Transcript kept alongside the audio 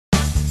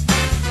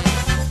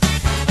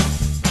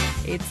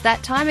It's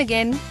that time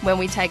again when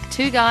we take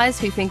two guys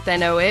who think they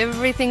know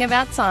everything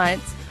about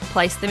science,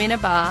 place them in a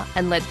bar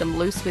and let them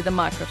loose with a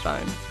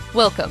microphone.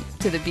 Welcome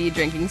to the Beer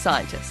Drinking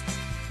Scientists.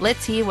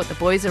 Let's hear what the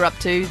boys are up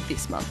to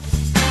this month.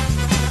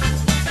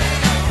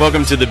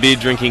 Welcome to the Beer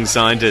Drinking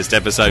Scientist,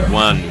 Episode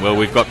 1. Well,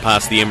 we've got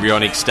past the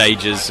embryonic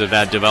stages of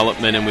our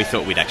development and we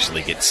thought we'd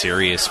actually get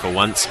serious for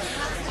once.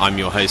 I'm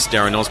your host,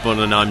 Darren Osborne,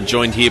 and I'm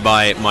joined here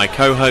by my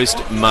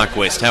co-host, Mark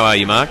West. How are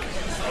you, Mark?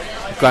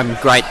 I'm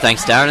great,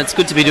 thanks, Darren. It's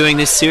good to be doing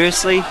this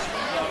seriously,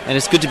 and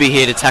it's good to be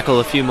here to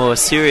tackle a few more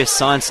serious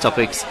science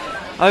topics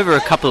over a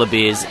couple of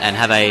beers and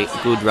have a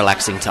good,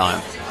 relaxing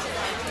time.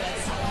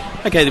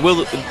 Okay, well,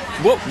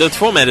 the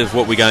format of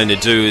what we're going to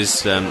do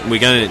is we're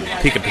going to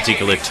pick a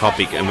particular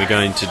topic and we're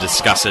going to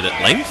discuss it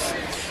at length,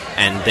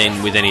 and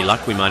then with any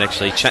luck we might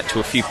actually chat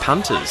to a few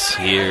punters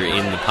here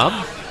in the pub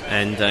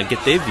and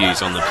get their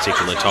views on the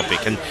particular topic.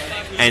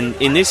 And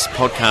in this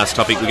podcast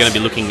topic we're going to be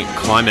looking at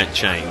climate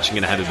change. I'm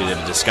going to have a bit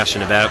of a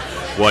discussion about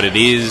what it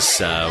is,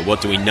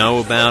 what do we know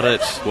about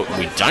it, what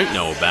we don't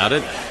know about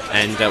it,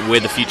 and where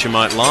the future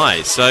might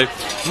lie. So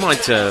I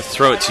might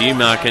throw it to you,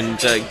 Mark, and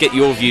get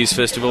your views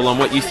first of all on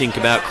what you think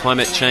about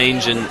climate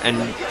change and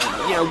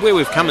you know, where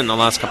we've come in the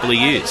last couple of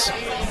years.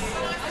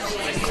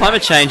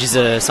 Climate change is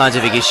a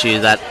scientific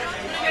issue that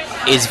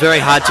is very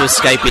hard to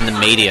escape in the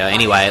media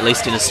anyway, at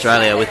least in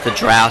Australia with the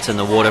drought and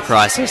the water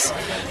crisis.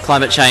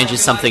 Climate change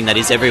is something that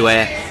is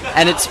everywhere,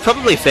 and it's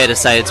probably fair to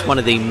say it's one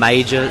of the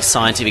major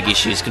scientific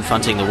issues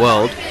confronting the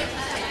world.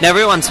 Now,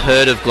 everyone's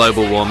heard of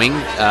global warming.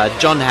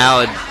 John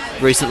Howard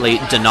recently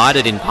denied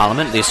it in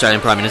Parliament. The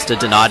Australian Prime Minister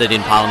denied it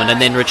in Parliament and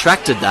then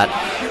retracted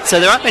that. So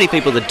there aren't many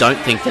people that don't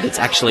think that it's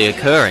actually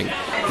occurring.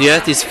 The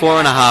Earth is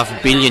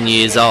 4.5 billion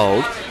years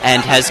old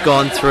and has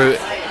gone through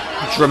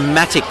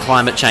dramatic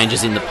climate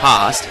changes in the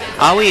past.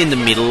 Are we in the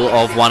middle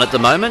of one at the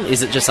moment?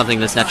 Is it just something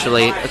that's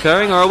naturally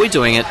occurring, or are we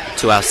doing it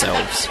to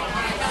ourselves?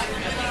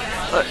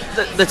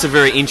 That's a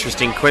very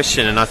interesting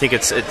question, and I think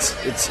it's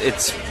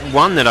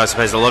one that I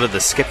suppose a lot of the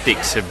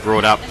skeptics have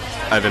brought up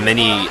over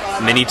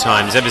many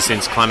times ever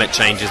since climate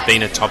change has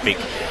been a topic,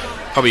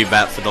 probably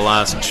about for the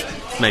last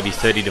maybe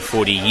 30 to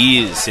 40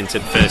 years since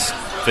it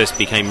first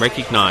became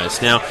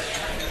recognised. Now,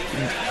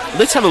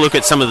 let's have a look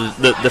at some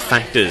of the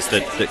factors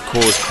that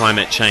cause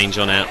climate change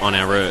on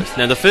our Earth.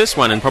 Now, the first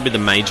one, and probably the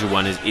major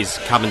one, is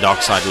carbon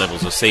dioxide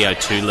levels, or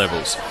CO2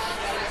 levels.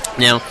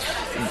 Now,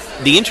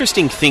 the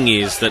interesting thing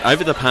is that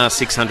over the past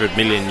 600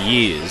 million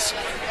years,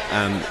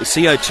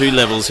 CO2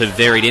 levels have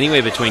varied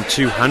anywhere between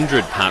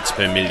 200 parts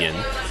per million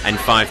and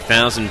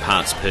 5,000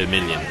 parts per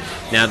million.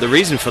 Now, the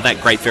reason for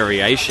that great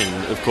variation,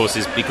 of course,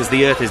 is because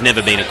the Earth has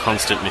never been a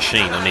constant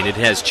machine. I mean, it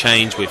has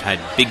changed. We've had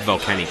big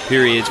volcanic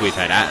periods. We've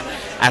had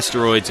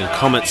asteroids and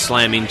comets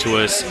slam into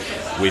us.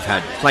 We've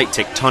had plate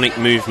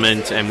tectonic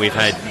movement, and we've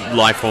had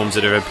life forms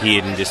that have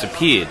appeared and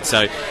disappeared.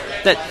 So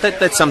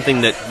that's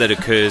something that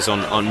occurs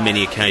on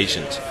many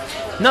occasions.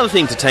 Another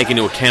thing to take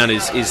into account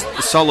is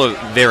solar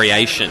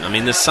variation. I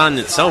mean, the sun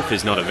itself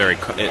is not a very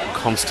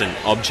constant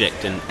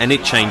object, and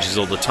it changes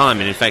all the time.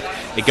 And in fact,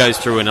 it goes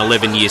through an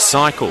 11-year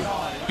cycle.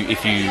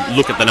 If you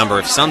look at the number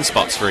of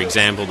sunspots, for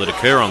example, that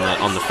occur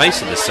on the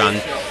face of the sun,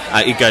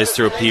 it goes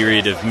through a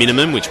period of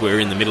minimum, which we're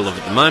in the middle of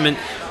at the moment,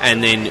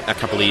 and then a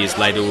couple of years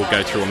later we'll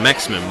go through a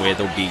maximum where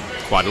there'll be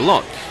quite a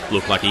lot.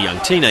 Look like a young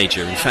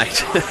teenager, in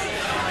fact.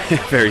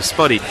 Very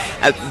spotty.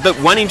 But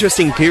one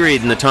interesting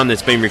period in the time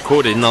that's been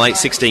recorded in the late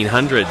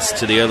 1600s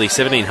to the early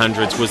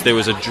 1700s was there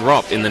was a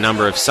drop in the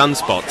number of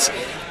sunspots,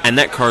 and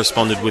that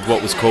corresponded with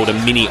what was called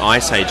a mini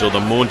ice age, or the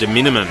Maunder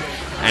minimum.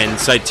 And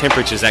so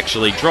temperatures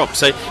actually drop.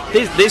 So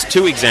there's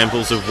two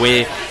examples of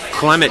where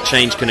climate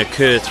change can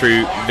occur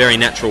through very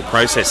natural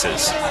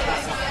processes.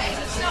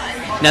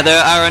 Now,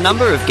 there are a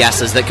number of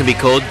gases that can be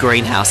called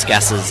greenhouse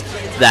gases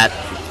that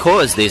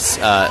cause this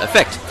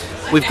effect.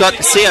 We've got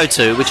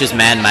CO2, which is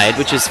man-made,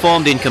 which is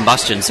formed in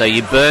combustion. So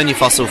you burn your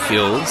fossil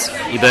fuels,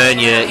 you burn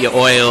your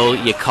oil,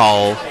 your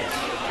coal,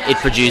 it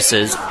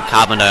produces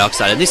carbon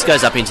dioxide, and this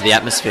goes up into the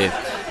atmosphere.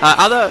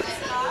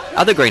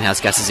 Other greenhouse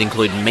gases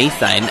include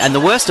methane, and the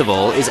worst of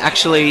all is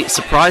actually,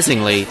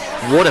 surprisingly,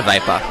 water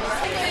vapour.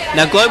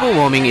 Now, global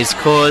warming is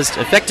caused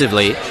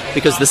effectively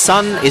because the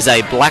sun is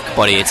a black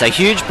body. It's a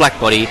huge black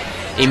body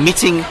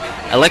emitting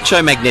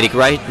electromagnetic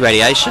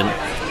radiation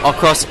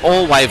across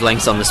all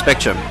wavelengths on the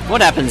spectrum.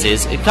 What happens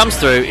is, it comes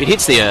through, it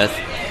hits the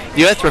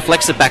Earth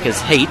reflects it back as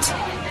heat,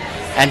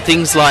 and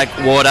things like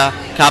water,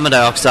 carbon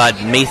dioxide,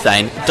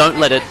 methane don't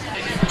let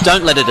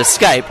it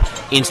escape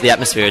into the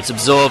atmosphere. It's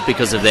absorbed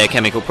because of their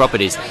chemical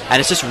properties, and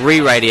it's just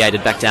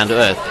re-radiated back down to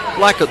Earth,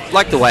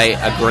 like the way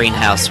a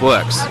greenhouse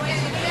works.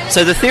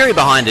 So the theory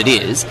behind it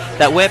is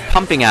that we're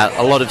pumping out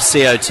a lot of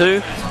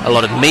CO2, a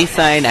lot of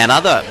methane and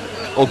other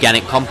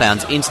organic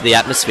compounds into the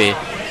atmosphere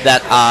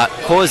that are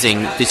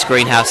causing this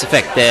greenhouse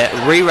effect. They're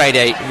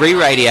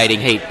re-radiating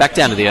heat back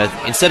down to the Earth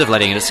instead of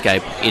letting it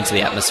escape into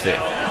the atmosphere.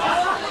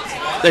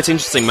 That's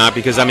interesting, Mark,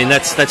 because I mean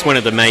that's one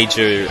of the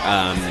major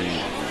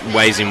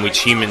ways in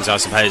which humans, I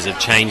suppose, have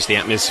changed the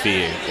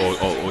atmosphere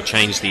or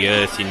changed the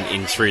Earth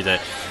in through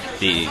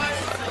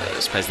I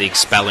suppose the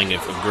expelling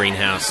of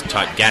greenhouse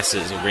type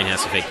gases or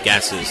greenhouse effect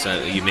gases.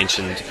 So you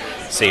mentioned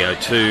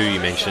CO2, you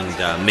mentioned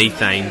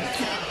methane,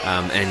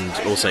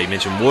 and also you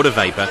mentioned water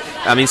vapour.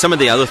 I mean, some of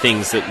the other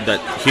things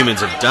that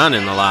humans have done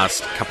in the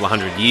last couple of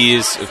 100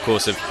 years, of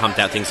course, have pumped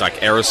out things like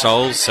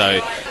aerosols, so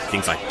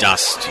things like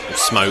dust,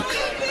 smoke,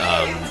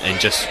 and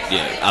just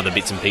other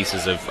bits and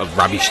pieces of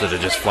rubbish that are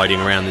just floating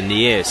around in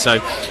the air. So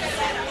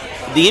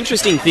the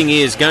interesting thing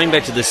is, going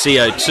back to the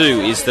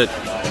CO2, is that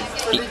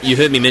you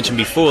heard me mention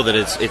before that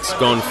it's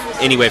gone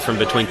anywhere from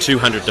between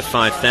 200 to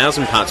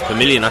 5,000 parts per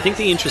million. I think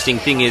the interesting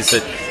thing is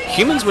that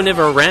humans were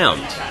never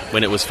around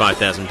when it was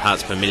 5,000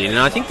 parts per million. And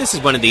I think this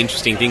is one of the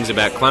interesting things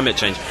about climate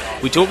change.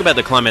 We talk about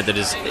the climate that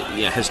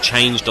has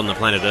changed on the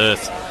planet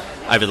Earth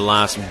over the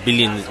last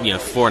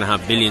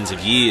 4.5 billions of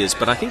years,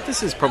 but I think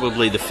this is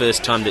probably the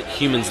first time that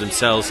humans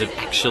themselves have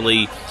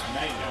actually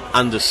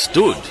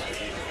understood,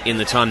 in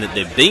the time that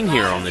they've been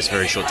here on this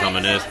very short time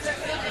on Earth,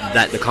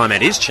 that the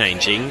climate is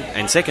changing,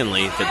 and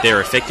secondly, that they're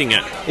affecting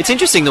it. It's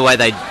interesting the way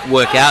they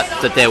work out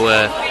that there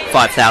were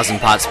 5,000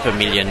 parts per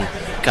million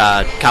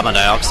carbon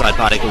dioxide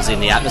particles in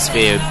the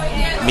atmosphere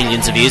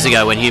millions of years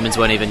ago when humans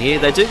weren't even here.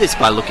 They do this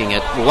by looking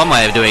at, one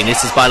way of doing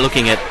this is by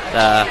looking at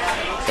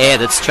air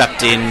that's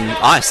trapped in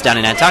ice down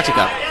in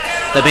Antarctica.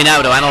 They've been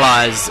able to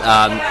analyse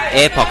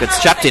air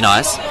pockets trapped in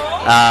ice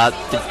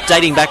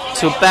dating back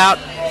to about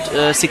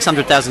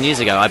 600,000 years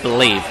ago, I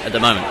believe, at the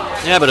moment.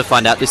 You're able to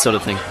find out this sort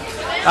of thing.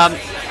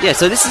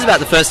 So this is about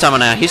the first time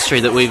in our history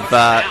that we've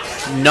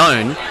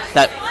known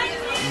that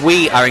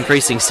we are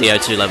increasing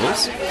CO2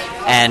 levels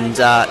and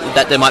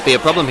that there might be a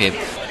problem here.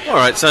 All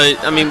right, so,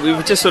 I mean,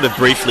 we've just sort of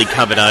briefly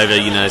covered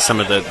over,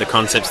 some of the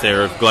concepts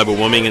there of global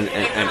warming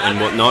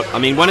and whatnot. I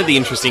mean, one of the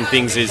interesting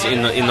things is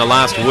in the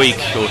last week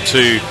or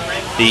two,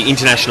 the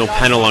International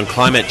Panel on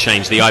Climate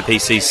Change, the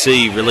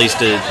IPCC, released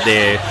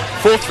their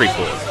fourth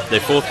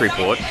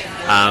report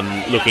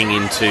looking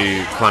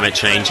into climate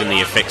change and the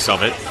effects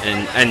of it,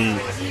 and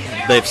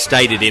they've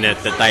stated in it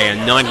that they are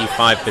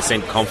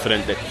 95%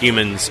 confident that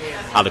humans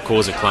are the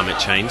cause of climate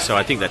change. So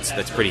I think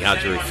that's pretty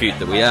hard to refute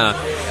that we are.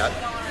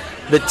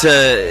 But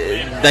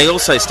they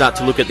also start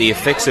to look at the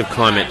effects of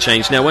climate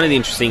change. Now, one of the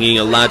interesting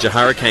larger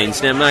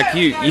hurricanes. Now, Mark,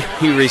 you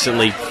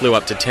recently flew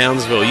up to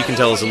Townsville. You can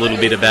tell us a little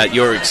bit about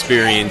your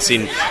experience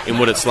in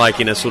what it's like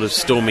in a sort of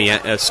stormy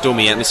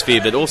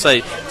atmosphere, but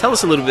also tell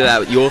us a little bit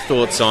about your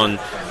thoughts on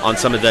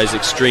some of those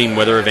extreme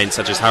weather events,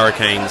 such as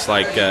hurricanes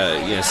like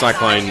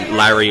Cyclone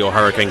Larry or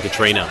Hurricane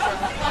Katrina.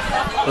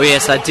 Well,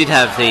 yes, I did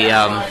have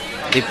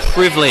the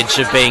privilege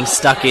of being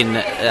stuck in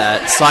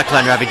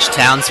cyclone-ravaged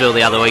Townsville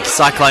the other week,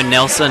 Cyclone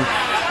Nelson,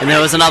 and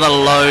there was another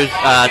low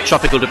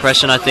tropical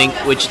depression, I think,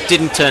 which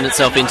didn't turn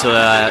itself into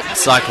a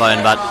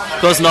cyclone, but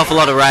caused an awful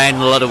lot of rain,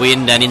 a lot of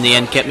wind, and in the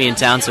end kept me in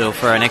Townsville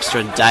for an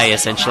extra day,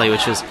 essentially,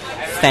 which was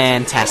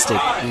fantastic.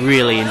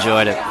 Really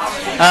enjoyed it.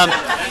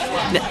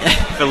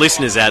 For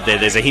listeners out there,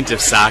 there's a hint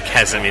of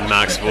sarcasm in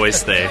Mark's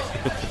voice there.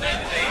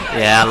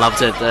 Yeah, I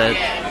loved it.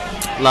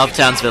 Loved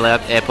Townsville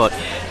Airport.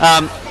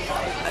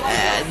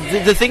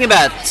 The thing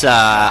about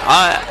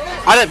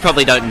I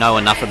probably don't know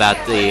enough about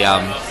the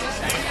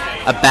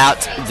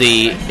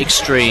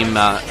extreme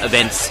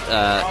events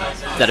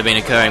that have been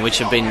occurring, which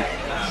have been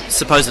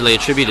supposedly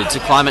attributed to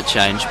climate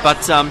change,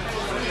 but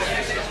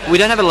we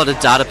don't have a lot of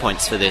data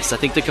points for this. I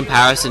think the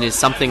comparison is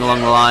something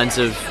along the lines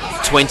of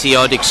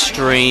 20-odd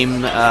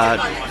extreme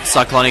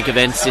cyclonic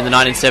events in the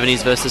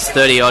 1970s versus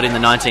 30-odd in the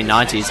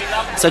 1990s.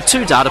 So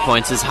 2 data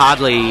points is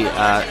hardly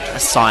a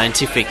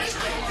scientific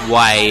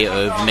way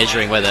of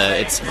measuring whether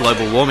it's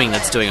global warming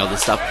that's doing all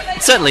this stuff.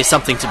 It's certainly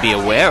something to be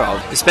aware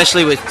of,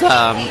 especially with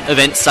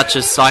events such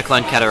as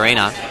Cyclone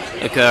Katrina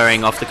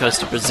occurring off the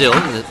coast of Brazil,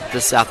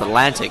 the South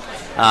Atlantic,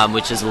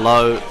 which is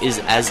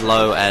as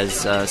low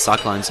as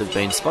cyclones have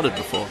been spotted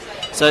before.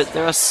 So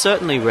there are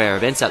certainly rare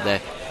events out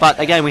there. But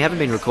again, we haven't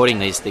been recording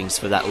these things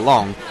for that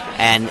long,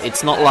 and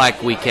it's not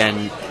like we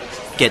can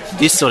get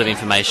this sort of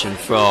information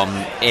from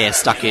air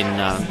stuck in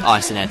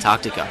ice in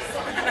Antarctica.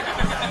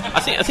 I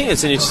think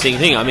it's an interesting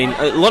thing. I mean,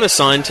 a lot of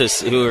scientists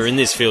who are in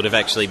this field have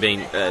actually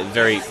been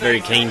very,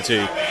 very keen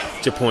to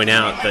point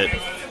out that,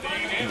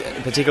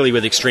 particularly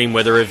with extreme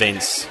weather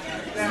events,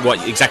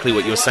 exactly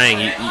what you're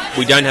saying,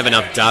 we don't have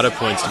enough data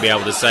points to be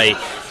able to say,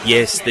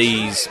 yes,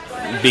 these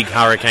big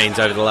hurricanes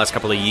over the last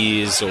couple of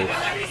years are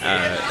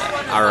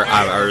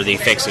the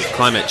effects of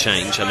climate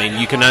change. I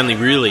mean, you can only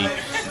really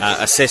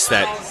assess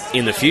that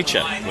in the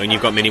future when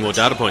you've got many more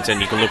data points, and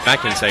you can look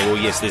back and say, well,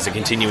 yes, there's a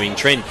continuing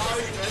trend.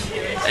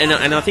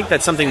 And I think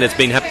that's something that's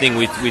been happening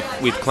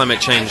with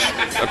climate change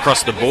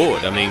across the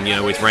board. I mean,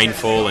 with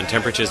rainfall and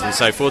temperatures and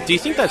so forth. Do you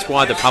think that's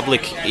why the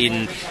public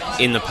in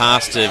the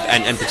past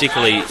and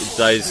particularly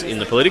those in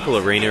the political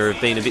arena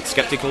have been a bit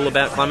sceptical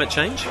about climate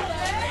change?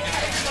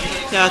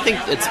 Yeah, I think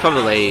it's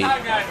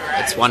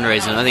one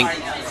reason. I think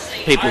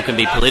people can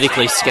be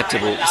politically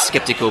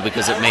skeptical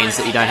because it means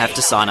that you don't have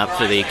to sign up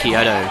for the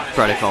Kyoto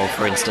Protocol,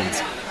 for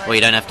instance, or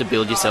you don't have to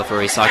build yourself a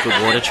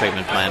recycled water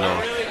treatment plant,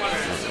 or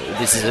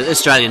this is an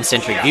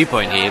Australian-centric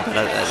viewpoint here, but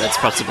that's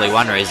possibly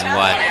one reason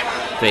why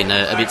been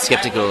a bit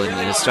sceptical in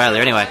Australia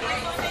anyway.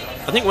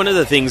 I think one of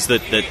the things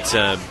that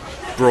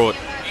brought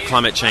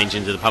climate change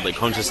into the public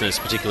consciousness,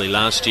 particularly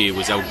last year,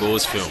 was Al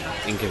Gore's film,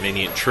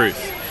 Inconvenient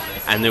Truth.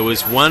 And there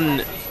was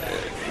one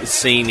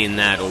scene in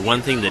that, or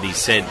one thing that he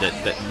said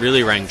that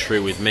really rang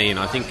true with me, and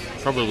I think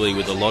probably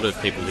with a lot of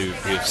people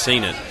who've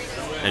seen it,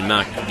 and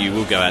Mark, you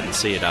will go out and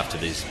see it after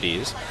these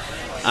beers,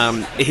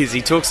 is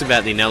he talks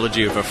about the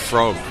analogy of a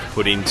frog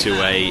put into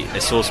a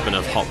saucepan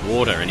of hot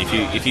water, and if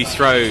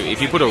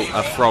you put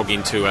a frog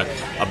into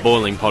a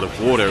boiling pot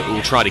of water, it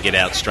will try to get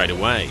out straight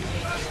away.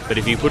 But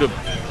if you put a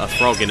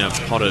frog in a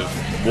pot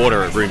of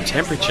water at room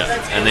temperature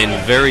and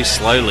then very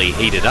slowly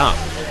heat it up,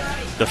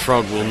 the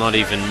frog will not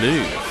even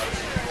move,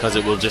 because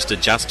it will just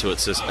adjust to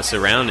its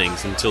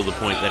surroundings until the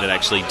point that it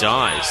actually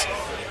dies.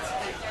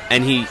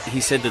 And he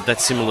said that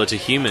that's similar to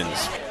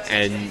humans,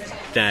 and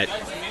that,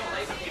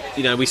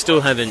 you know, we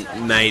still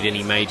haven't made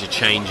any major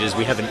changes.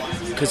 We haven't,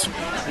 because,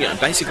 you know,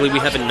 basically we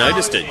haven't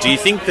noticed it. Do you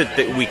think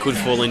that we could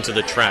fall into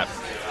the trap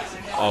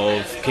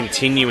of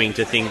continuing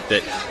to think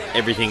that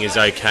everything is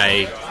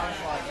okay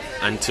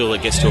until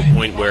it gets to a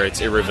point where it's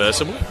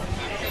irreversible?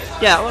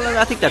 Yeah, well,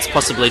 I think that's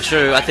possibly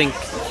true. I think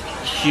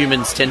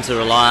humans tend to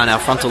rely on our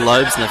frontal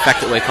lobes and the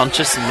fact that we're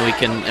conscious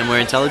and we're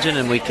intelligent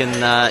and we can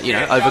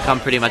overcome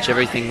pretty much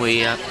everything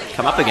we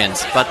come up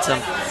against. But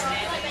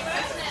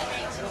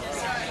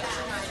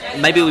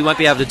maybe we won't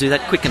be able to do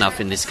that quick enough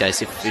in this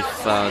case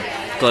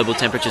if global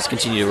temperatures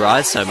continue to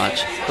rise so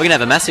much. We're going to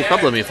have a massive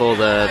problem if all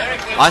the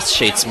ice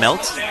sheets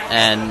melt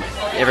and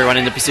everyone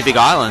in the Pacific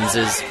Islands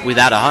is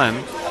without a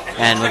home,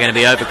 and we're going to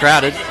be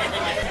overcrowded.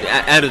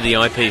 Out of the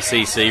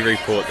IPCC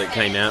report that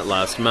came out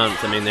last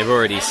month, I mean, they've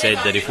already said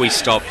that if we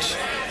stopped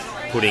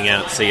putting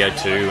out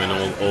CO2 and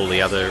all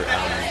the other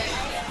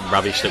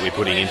rubbish that we're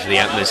putting into the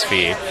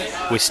atmosphere,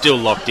 we're still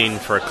locked in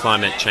for a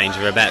climate change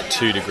of about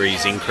 2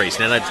 degrees increase.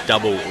 Now, that's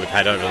double what we've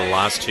had over the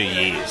last 2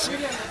 years.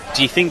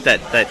 Do you think that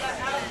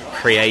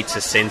creates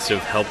a sense of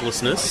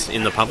helplessness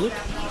in the public?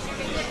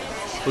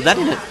 Well,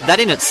 that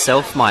in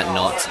itself might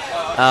not.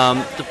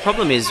 The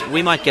problem is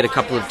we might get a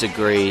couple of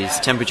degrees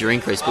temperature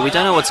increase, but we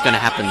don't know what's going to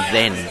happen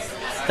then.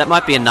 That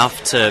might be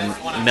enough to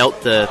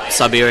melt the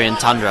Siberian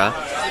tundra,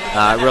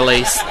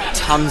 release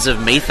tons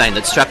of methane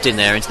that's trapped in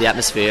there into the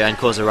atmosphere and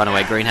cause a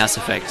runaway greenhouse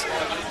effect.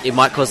 It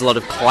might cause a lot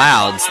of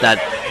clouds that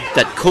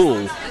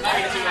cool,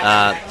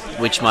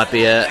 which might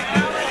be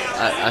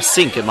a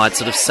sink. It might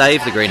sort of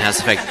save the greenhouse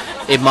effect.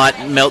 It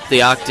might melt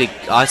the Arctic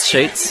ice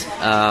sheets,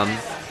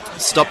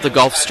 stop the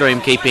Gulf Stream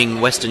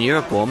keeping Western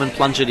Europe warm, and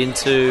plunge it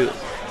into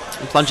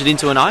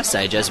an ice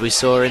age, as we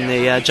saw in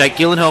the Jake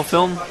Gyllenhaal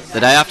film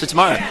The Day After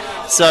Tomorrow.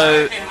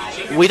 So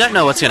we don't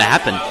know what's going to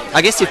happen.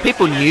 I guess if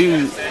people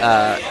knew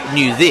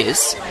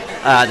this,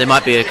 there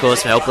might be a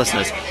cause for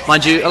helplessness.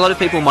 Mind you, a lot of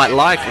people might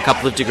like a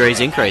couple of degrees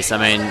increase. I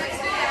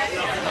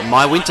mean,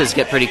 my winters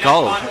get pretty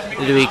cold.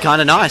 It'd be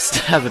kind of nice to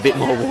have a bit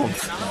more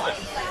warmth.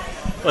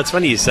 Well, it's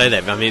funny you say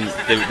that. I mean,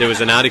 there was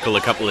an article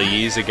a couple of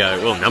years ago,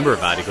 well, a number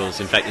of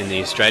articles, in fact, in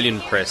the Australian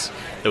press,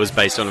 that was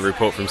based on a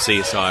report from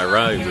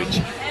CSIRO,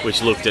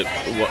 which looked at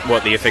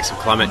what the effects of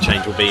climate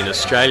change will be in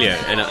Australia.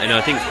 And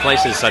I think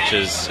places such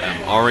as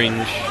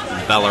Orange,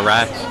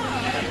 Ballarat,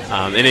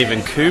 and even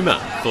Cooma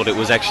thought it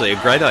was actually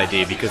a great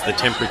idea because the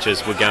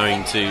temperatures were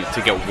going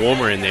to get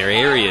warmer in their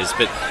areas.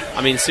 But,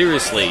 I mean,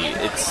 seriously,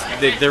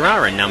 there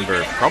are a number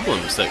of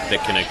problems that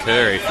can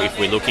occur if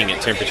we're looking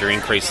at temperature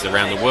increases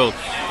around the world.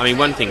 I mean,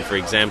 one thing, for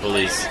example,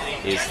 is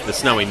the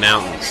snowy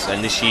mountains.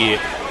 And this year,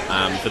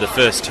 for the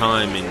first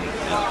time in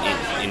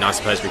I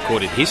suppose,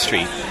 recorded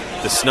history,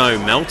 the snow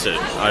melted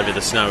over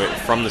the snow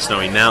from the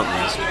snowy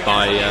mountains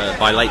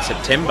by late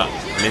September.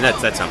 I mean,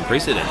 that's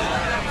unprecedented.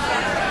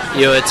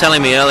 You were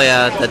telling me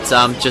earlier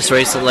that just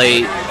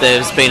recently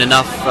there's been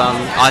enough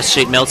ice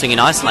sheet melting in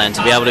Iceland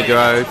to be able to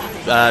grow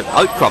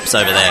oat crops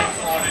over there.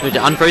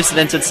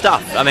 Unprecedented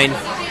stuff. I mean,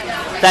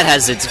 that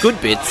has its good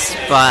bits,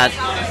 but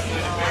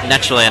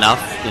naturally enough,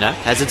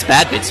 has its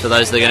bad bits for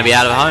those that are going to be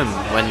out of home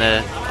when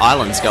the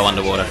islands go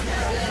underwater.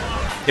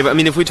 Yeah, but I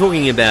mean, if we're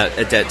talking about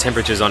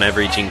temperatures on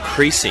average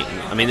increasing,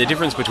 I mean, the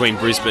difference between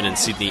Brisbane and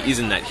Sydney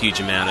isn't that huge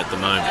amount at the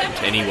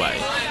moment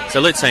anyway.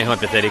 So let's say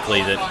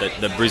hypothetically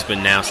that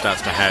Brisbane now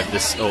starts to have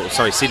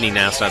Sydney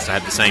now starts to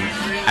have the same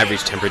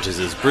average temperatures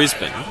as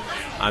Brisbane.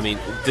 I mean,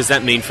 does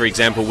that mean, for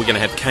example, we're going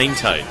to have cane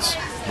toads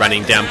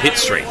running down Pitt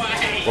Street?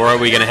 Or are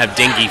we going to have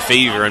dengue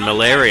fever and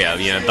malaria,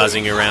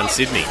 buzzing around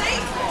Sydney?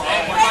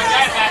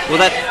 Well,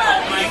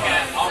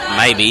 that...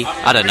 maybe.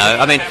 I don't know.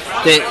 I mean,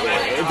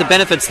 the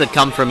benefits that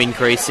come from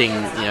increasing,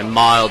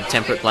 mild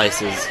temperate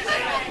places,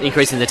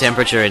 increasing the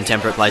temperature in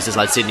temperate places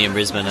like Sydney and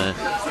Brisbane are,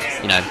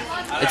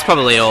 it's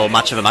probably all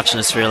much of a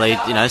muchness, really.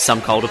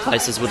 Some colder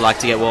places would like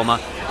to get warmer.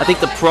 I think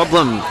the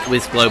problem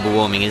with global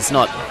warming is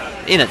not,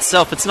 in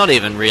itself, it's not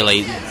even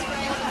really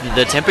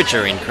the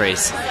temperature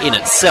increase in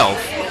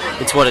itself.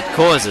 It's what it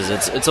causes.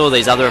 It's all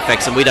these other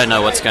effects, and we don't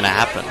know what's going to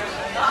happen.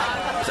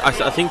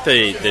 I think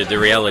the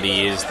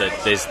reality is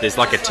that there's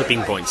like a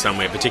tipping point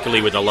somewhere,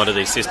 particularly with a lot of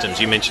these systems.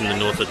 You mentioned the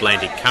North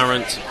Atlantic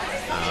current.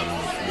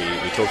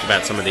 We talked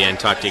about some of the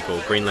Antarctic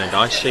or Greenland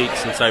ice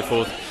sheets and so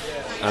forth.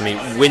 I mean,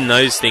 when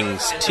those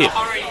things tip,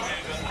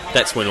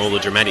 that's when all the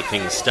dramatic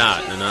things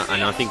start. And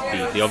I think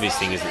the obvious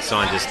thing is that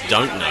scientists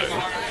don't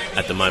know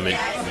at the moment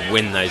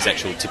when those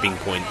actual tipping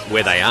points,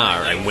 where they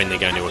are and when they're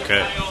going to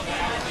occur.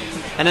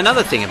 And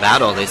another thing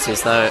about all this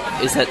is that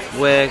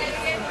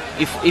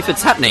if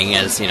it's happening,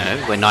 as you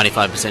know, we're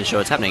 95%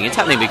 sure it's happening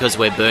because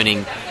we're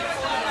burning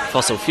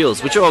fossil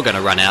fuels, which are all going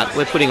to run out.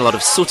 We're putting a lot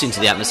of soot into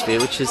the atmosphere,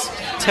 which is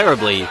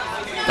terribly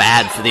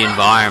bad for the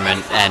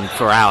environment and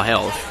for our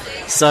health.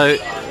 So,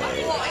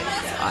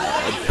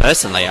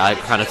 personally, I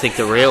kind of think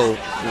the real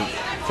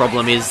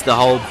problem is the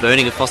whole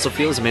burning of fossil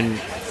fuels. I mean,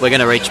 we're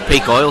going to reach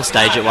peak oil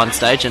stage at one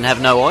stage and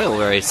have no oil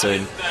very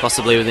soon,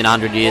 possibly within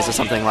 100 years or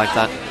something like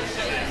that.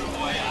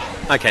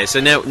 Okay, so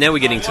now we're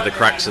getting to the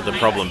crux of the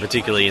problem,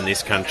 particularly in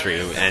this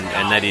country, and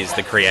that is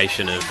the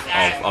creation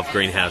of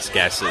greenhouse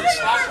gases.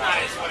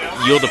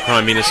 You're the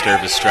Prime Minister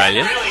of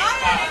Australia,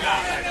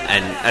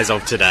 and as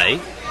of today,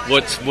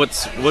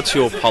 what's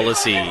your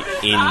policy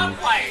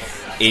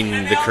in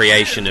the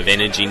creation of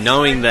energy,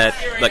 knowing that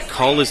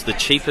coal is the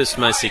cheapest,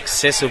 most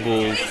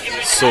accessible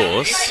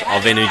source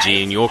of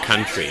energy in your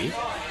country?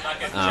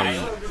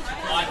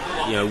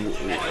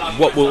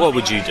 What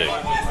would you do?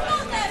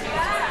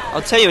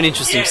 I'll tell you an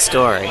interesting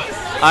story.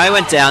 I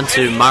went down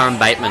to Marc and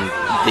Darren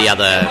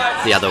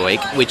the other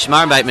week, which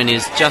Marc and Darren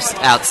is just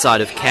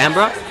outside of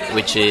Canberra,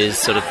 which is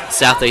sort of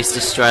southeast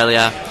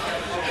Australia.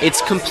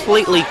 It's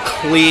completely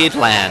cleared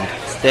land.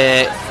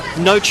 There are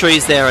no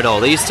trees there at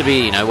all. There used to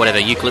be,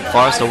 eucalypt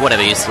forest or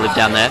whatever used to live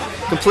down there.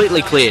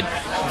 Completely cleared.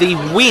 The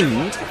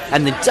wind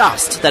and the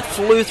dust that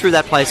flew through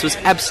that place was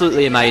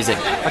absolutely amazing.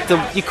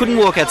 You couldn't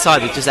walk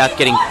outside without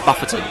getting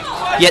buffeted.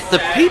 Yet the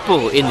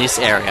people in this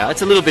area,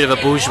 it's a little bit of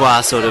a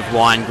bourgeois sort of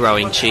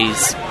wine-growing,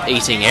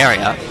 cheese-eating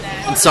area.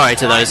 And sorry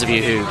to those of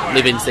you who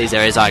live in these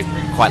areas, I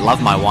quite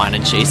love my wine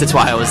and cheese, that's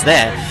why I was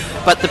there.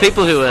 But the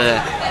people who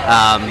were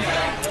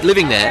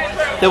living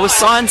there were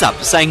signs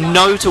up saying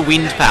no to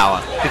wind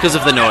power because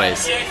of the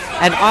noise.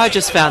 And I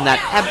just found that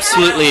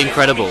absolutely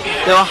incredible.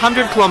 There were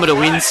 100-kilometre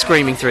winds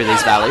screaming through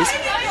these valleys,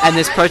 and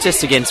there's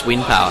protests against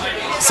wind power.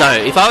 So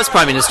if I was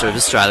Prime Minister of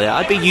Australia,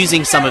 I'd be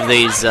using some of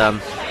these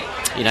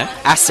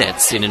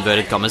assets, in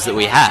inverted commas, that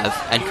we have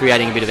and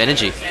creating a bit of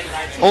energy.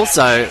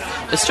 Also,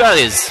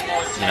 Australia's,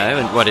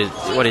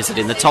 what is it,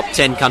 in the top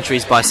 10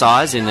 countries by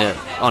size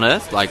on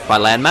Earth, like by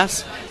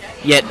landmass,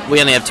 yet we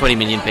only have 20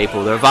 million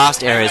people. There are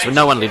vast areas where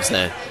no one lives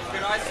there.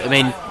 I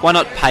mean, why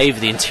not pave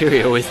the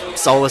interior with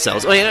solar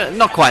cells? Well,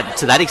 not quite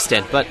to that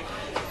extent, but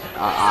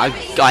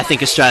I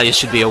think Australia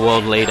should be a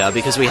world leader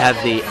because we have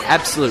the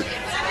absolute,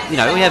 we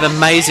have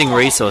amazing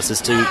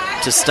resources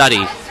to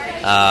study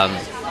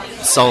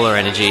solar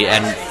energy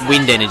and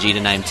wind energy, to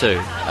name two.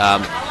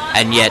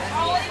 And yet,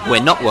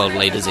 we're not world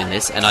leaders in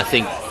this, and I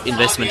think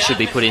investment should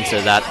be put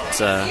into that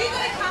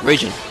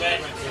region.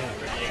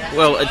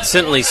 Well, it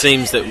certainly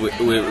seems that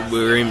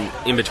we're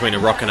in between a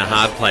rock and a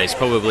hard place,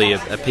 probably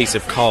a piece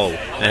of coal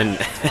and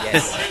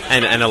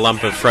and a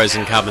lump of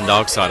frozen carbon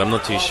dioxide. I'm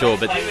not too sure,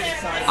 but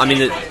I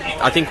mean,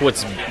 I think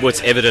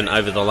what's evident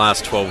over the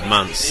last 12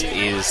 months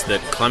is that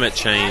climate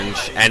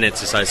change and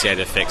its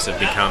associated effects have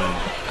become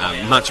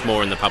much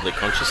more in the public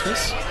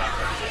consciousness.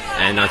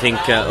 And I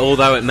think,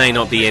 although it may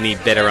not be any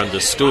better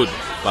understood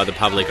by the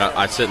public,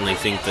 I certainly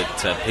think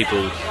that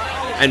people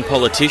and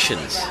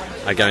politicians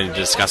are going to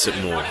discuss it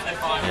more.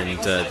 And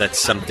that's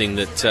something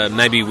that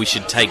maybe we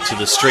should take to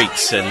the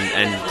streets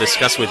and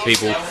discuss with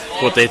people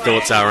what their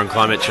thoughts are on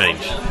climate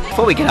change.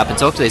 Before we get up and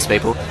talk to these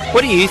people,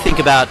 what do you think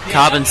about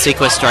carbon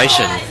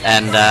sequestration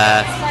and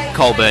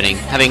coal burning?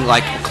 Having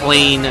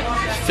clean,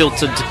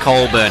 filtered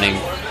coal burning.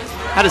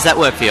 How does that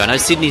work for you? I know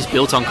Sydney's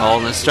built on coal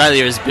and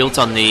Australia is built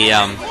on the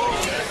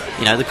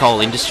the coal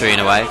industry in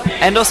a way.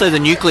 And also the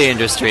nuclear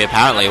industry,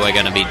 apparently we're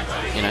going to be,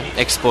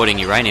 exporting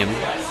uranium.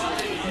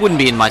 Wouldn't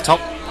be in my top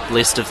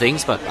list of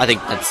things, but I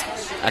think that's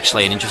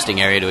actually an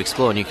interesting area to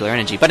explore, nuclear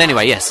energy. But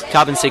anyway, yes,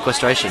 carbon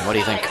sequestration, what do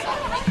you think?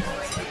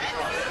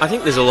 I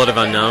think there's a lot of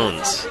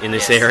unknowns in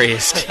this area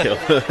still.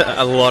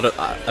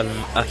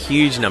 a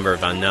huge number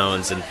of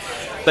unknowns,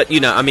 but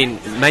maybe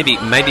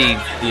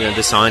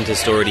the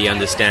scientists already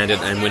understand it,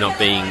 and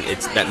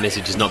that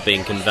message is not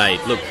being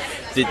conveyed. Look,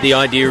 the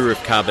idea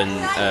of carbon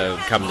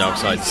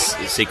dioxide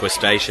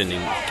sequestration,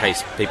 in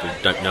case people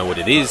don't know what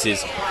it is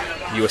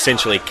you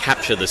essentially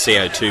capture the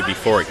CO2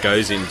 before it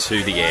goes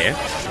into the air,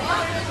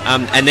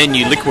 and then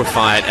you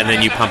liquefy it, and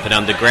then you pump it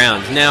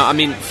underground. Now,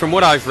 from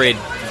what I've read,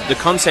 the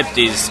concept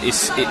is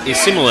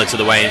similar to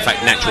the way, in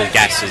fact, natural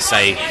gas is,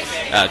 say,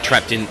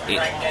 trapped in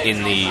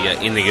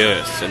the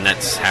earth, and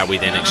that's how we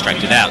then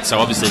extract it out. So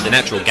obviously, the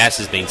natural gas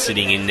has been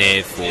sitting in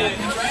there for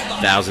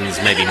thousands,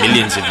 maybe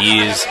millions of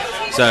years.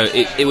 So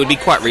it would be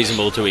quite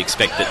reasonable to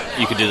expect that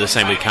you could do the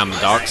same with carbon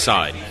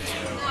dioxide.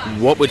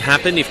 What would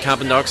happen if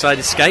carbon dioxide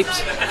escaped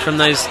from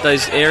those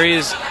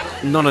areas?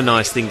 Not a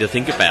nice thing to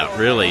think about,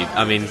 really.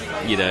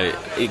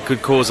 It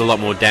could cause a lot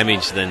more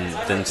damage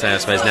than say, I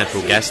suppose,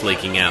 natural gas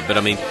leaking out. But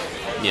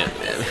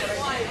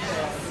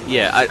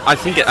Yeah, I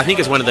think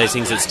it's one of those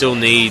things that still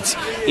needs,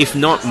 if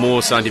not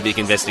more scientific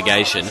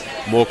investigation,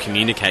 more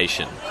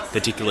communication,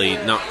 particularly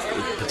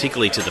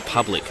to the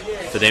public,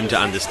 for them to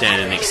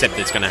understand and accept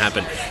that's going to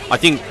happen. I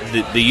think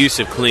the use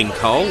of clean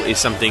coal is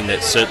something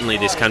that certainly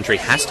this country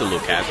has to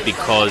look at,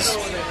 because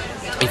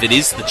if it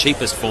is the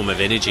cheapest form of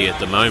energy at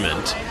the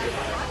moment,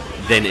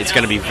 then it's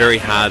going to be very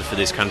hard for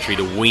this country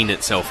to wean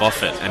itself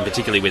off it, and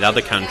particularly with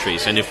other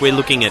countries. And if we're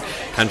looking at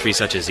countries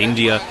such as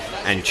India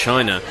and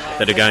China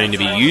that are going to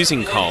be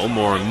using coal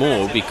more and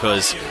more,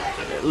 because,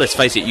 let's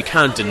face it, you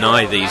can't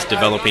deny these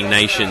developing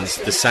nations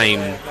the same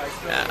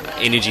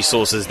energy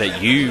sources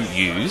that you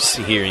use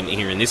here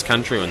in this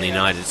country or in the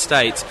United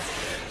States.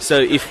 So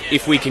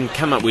if we can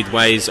come up with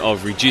ways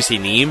of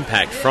reducing the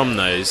impact from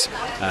those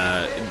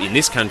in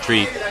this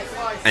country,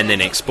 and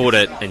then export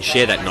it and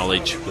share that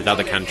knowledge with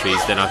other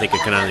countries, then I think it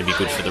can only be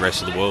good for the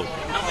rest of the world.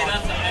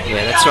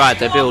 Yeah, that's right.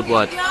 They build,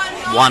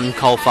 one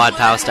coal-fired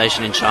power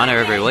station in China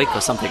every week or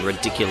something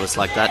ridiculous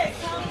like that.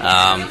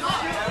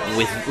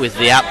 With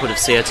the output of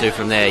CO2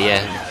 from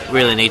there,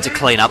 really need to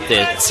clean up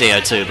their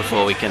CO2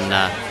 before we can,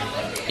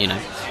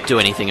 do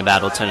anything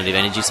about alternative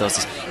energy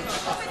sources.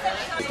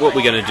 What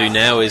we're going to do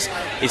now is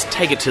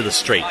take it to the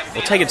street,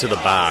 or take it to the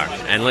bar,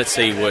 and let's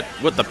see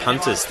what the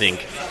punters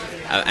think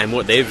and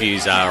what their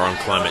views are on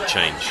climate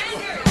change.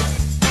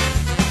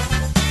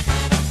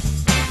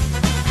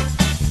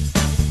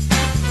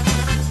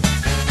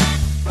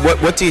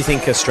 What do you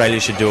think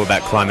Australia should do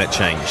about climate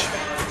change?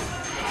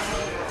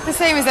 The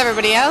same as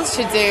everybody else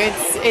should do.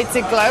 It's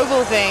a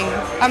global thing.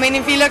 I mean,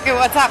 if you look at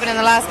what's happened in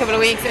the last couple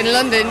of weeks in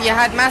London, you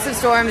had massive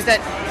storms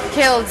that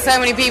killed so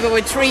many people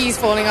with trees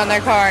falling on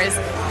their cars.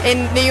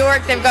 In New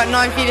York, they've got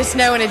 9 feet of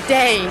snow in a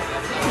day.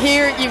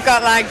 Here, you've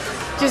got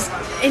just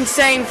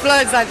insane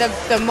floods, like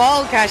the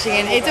mall crashing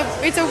in.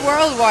 It's a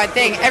worldwide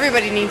thing.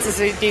 Everybody needs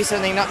to do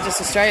something, not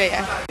just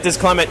Australia. Does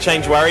climate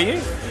change worry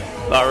you?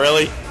 Not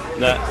really.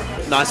 No.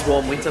 Nice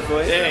warm winter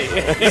for you. Yeah,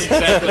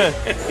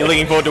 exactly. You're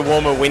looking forward to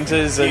warmer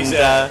winters and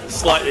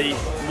slightly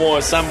more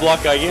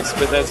sunblock, I guess,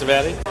 but that's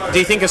about it. Do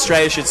you think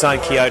Australia should sign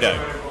Kyoto?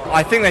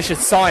 I think they should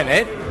sign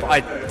it, but I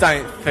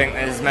don't think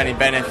there's many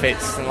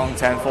benefits in the long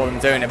term for them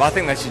doing it. But I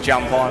think they should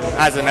jump on,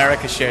 as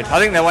America should. I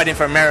think they're waiting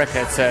for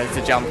America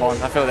to jump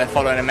on. I feel they're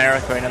following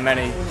America in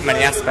many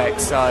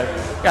aspects. So,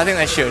 yeah, I think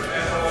they should.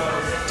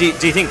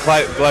 Do you think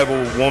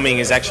global warming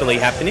is actually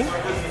happening?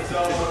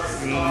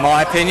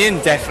 My opinion,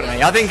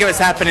 definitely. I think it was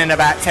happening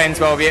about 10,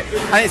 12 years. I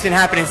think it's been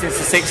happening since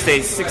the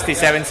 60s,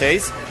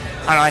 70s.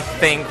 And I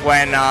think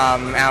when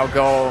Al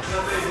Gore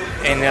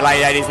in the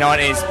late 80s,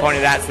 90s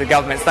pointed out to the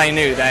governments, they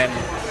knew then.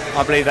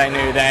 I believe they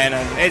knew then,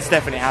 and it's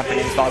definitely happening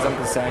as far as I'm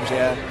concerned,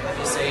 yeah. Have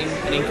you seen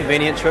An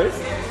Inconvenient Truth?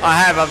 I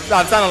have.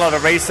 I've done a lot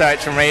of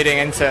research and reading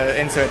into it,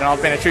 and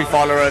I've been a true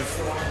follower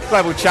of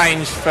global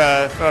change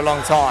for a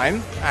long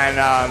time. And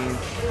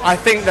I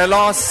think the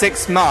last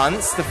 6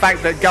 months, the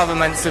fact that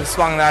governments have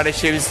swung that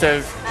issues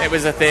to it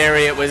was a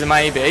theory, it was a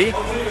maybe,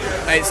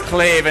 it's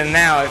clear even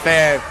now if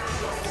they're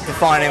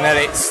defining that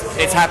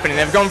it's happening.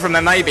 They've gone from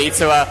a maybe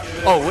to a,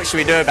 what should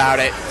we do about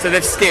it? So I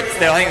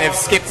think they've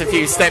skipped a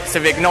few steps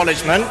of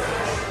acknowledgement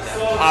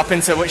up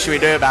into what should we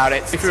do about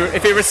it.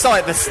 If you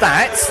recite the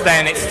stats,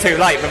 then it's too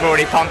late. We've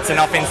already pumped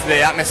enough into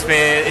the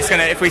atmosphere.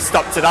 If we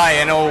stop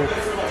today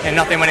and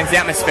nothing went into the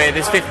atmosphere,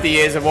 there's 50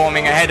 years of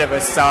warming ahead of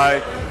us.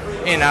 So,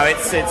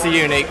 it's a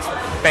unique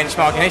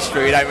benchmark in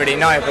history. We don't really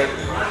know, but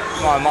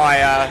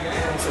my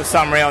sort of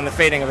summary on the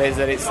feeling of it is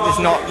that it's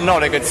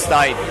not a good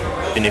state.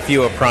 And if you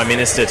were Prime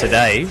Minister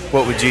today,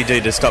 what would you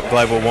do to stop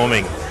global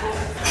warming?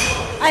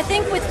 I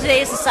think with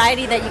today's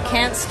society that you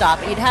can't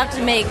stop it. You'd have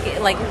to make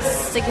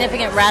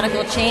significant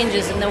radical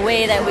changes in the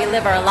way that we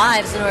live our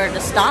lives in order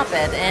to stop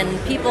it.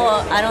 And people,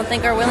 I don't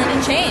think, are willing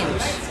to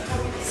change.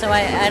 So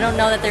I don't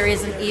know that there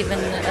isn't even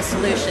a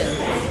solution.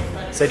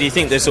 So do you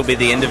think this will be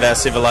the end of our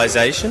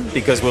civilization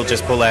because we'll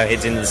just pull our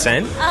heads in the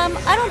sand?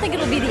 I don't think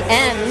it'll be the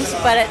end,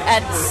 but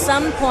at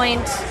some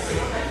point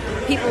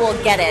people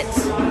will get it.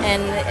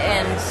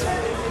 And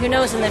who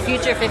knows in the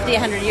future, 50,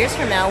 100 years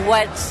from now,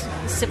 what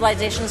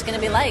civilization is going to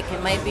be like.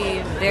 It might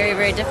be very,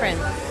 very different.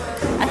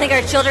 I think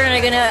our children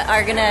are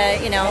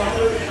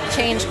gonna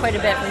change quite a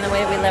bit from the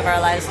way we live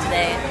our lives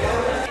today.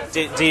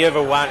 Do you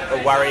ever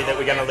worry that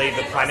we're going to leave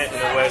the planet in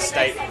a worse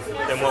state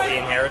than what we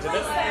inherited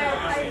it?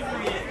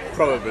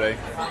 Probably.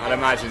 I'd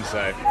imagine so.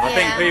 I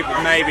think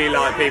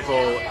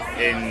people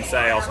in,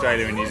 say,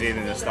 Australia and New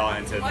Zealand are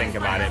starting to think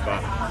about it,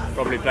 but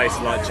probably places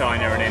like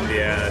China and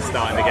India are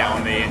starting to get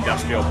on the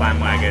industrial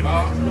bandwagon,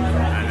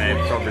 and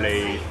they're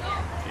probably,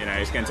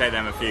 it's going to take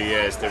them a few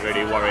years to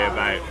really worry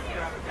about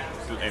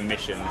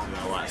emissions and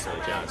all that sort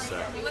of jazz.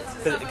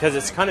 Because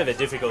it's kind of a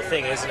difficult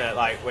thing, isn't it?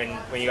 Like when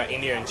you got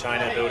India and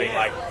China building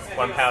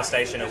one power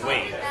station a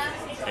week.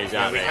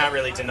 Exactly. We can't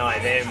really deny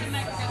them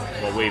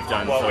what we've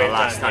done for the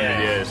last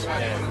 100 years.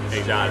 Yeah.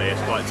 Exactly,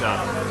 it's quite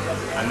tough.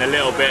 And the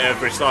little bit of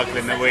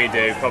recycling that we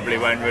do probably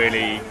won't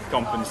really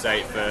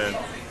compensate for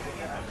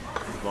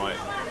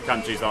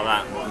countries like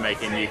that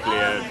making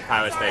nuclear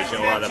power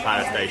station or other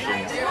power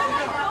stations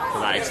to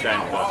that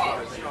extent. But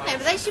No,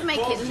 but they should make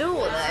it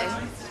law, though.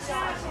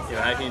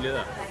 yeah, how can you do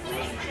that?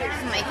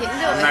 Make it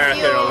law.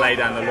 America will lay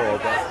down the law,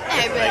 but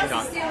No, they but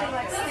can't.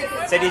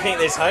 So do you think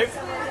there's hope?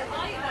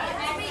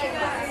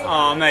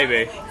 Oh,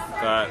 maybe,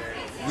 but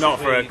not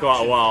for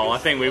quite a while. I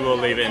think we will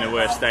leave it in a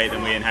worse state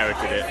than we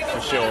inherited it,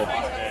 for sure.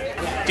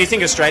 Do you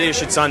think Australia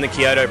should sign the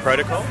Kyoto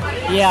Protocol?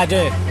 Yeah, I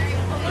do.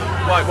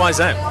 Why is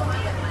that?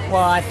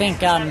 Well, I think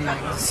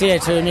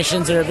CO2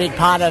 emissions are a big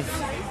part of,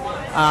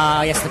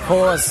 I guess, the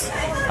cause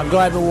of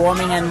global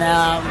warming, and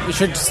we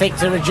should seek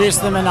to reduce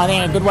them, and I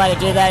think a good way to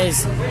do that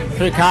is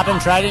through carbon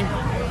trading.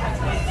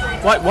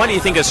 Why do you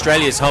think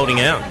Australia's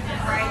holding out?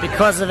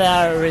 Because of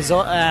our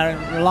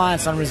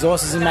reliance on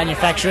resources and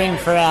manufacturing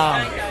for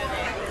our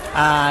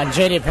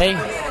GDP.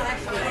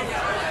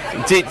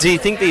 Do you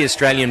think the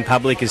Australian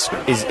public is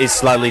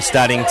slowly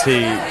starting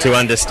to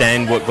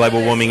understand what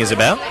global warming is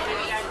about?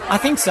 I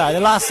think so.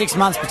 The last 6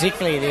 months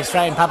particularly, the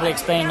Australian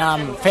public's been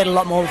fed a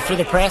lot more through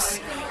the press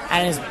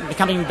and is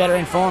becoming better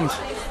informed.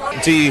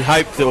 Do you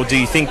hope that, or do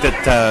you think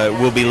that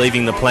we'll be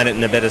leaving the planet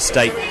in a better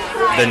state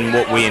than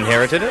what we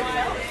inherited it?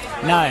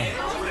 No.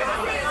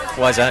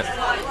 Why is that?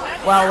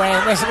 Well,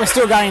 we're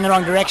still going in the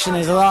wrong direction.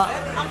 There's a lot.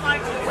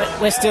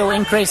 We're still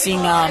increasing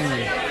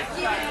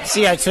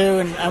CO2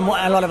 and a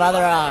lot of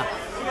other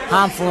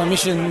harmful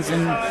emissions,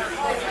 and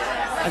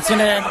it's going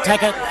to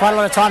take quite a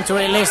lot of time to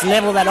at least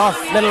level that off,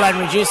 let alone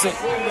reduce it.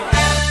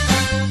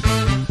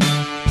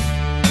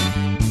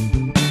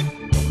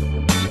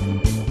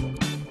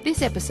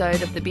 This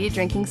episode of The Beer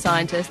Drinking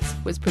Scientists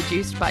was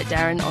produced by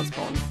Darren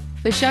Osborne.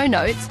 For show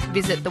notes,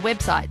 visit the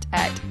website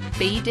at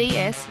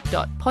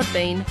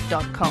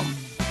bds.podbean.com.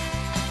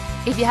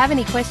 If you have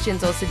any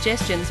questions or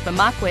suggestions for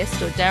Mark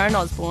West or Darren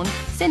Osborne,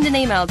 send an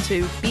email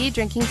to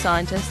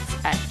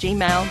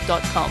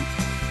beerdrinkingscientists@gmail.com.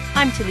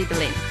 I'm Tilly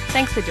Berlin.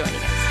 Thanks for joining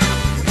us.